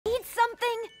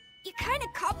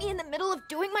me in the middle of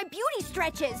doing my beauty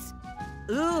stretches.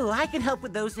 Ooh, I can help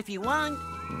with those if you want.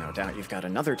 No doubt you've got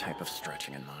another type of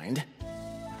stretching in mind.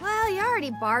 Well, you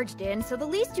already barged in, so the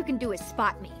least you can do is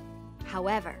spot me.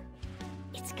 However,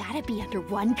 it's gotta be under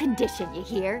one condition, you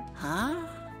hear? Huh?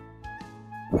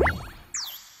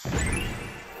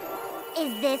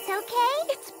 Is this okay?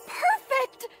 It's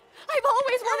perfect! I've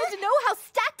always wanted to know how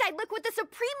stacked I'd look with a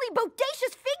supremely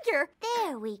bodacious figure.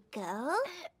 There we go.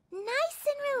 Nice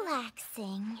and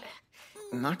relaxing.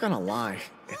 Not gonna lie,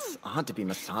 it's odd to be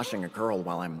massaging a girl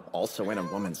while I'm also in a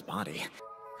woman's body.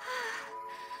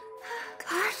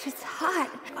 Gosh, it's hot.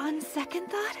 On second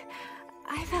thought,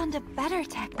 I found a better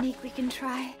technique we can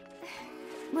try.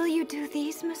 Will you do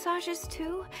these massages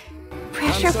too?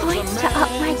 Pressure points to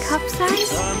up my cup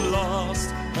size? I'm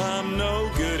lost, I'm no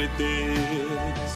good at this.